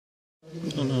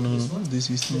No, no, no, no. This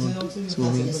is not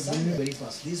zooming. Very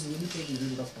fast. These will take a little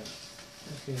bit of time.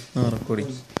 Okay. Ah, recording.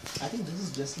 I think this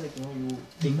is just like you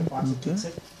take the parts Okay. of the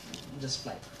set, just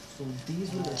fly. So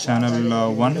these will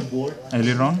Channel 1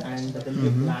 aileron. and there will be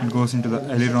a plan. It goes into the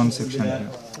aileron section here.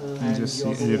 You just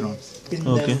see aileron. Pin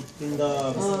Okay. them in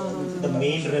the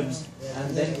main ribs and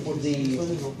then put the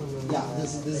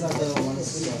these are the ones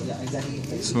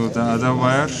exactly. So the other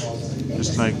wire is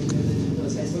like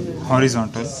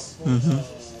horizontal.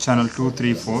 Channel 2,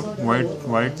 3, 4.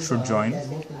 White should join.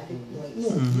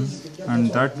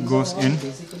 And that goes in.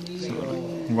 So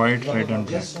white, red, and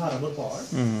black.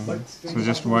 So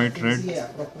just white, red,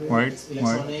 black.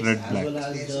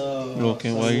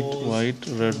 Okay, white,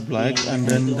 red, black, and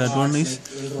then that one is.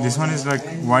 This one is like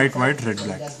white, red,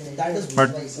 black. But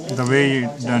the way you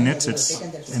done it, it's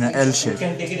in an L shape.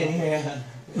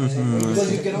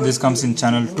 This comes in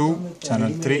channel 2,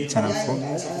 channel 3, channel 4.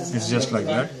 It's just like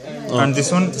that. And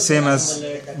this one same as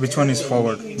which one is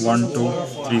forward? 1, 2,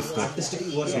 3, 4.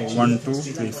 So 1, 2,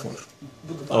 3, 4.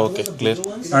 Okay, clear.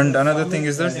 And another thing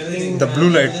is that the blue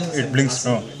light, it blinks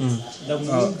now.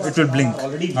 It will blink.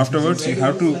 Afterwards, you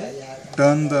have to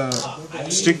turn the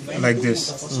stick like this.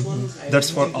 That's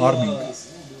for arming.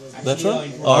 That's what?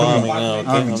 Arming. Yeah, okay.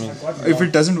 Arming. If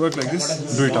it doesn't work like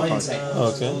this, do it apart.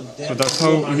 Okay. So that's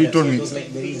how he told me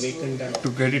to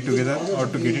get it together or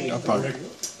to get it apart.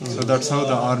 So that's how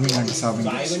the arming and disarming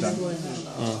is done.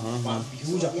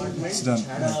 It's done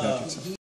like that itself.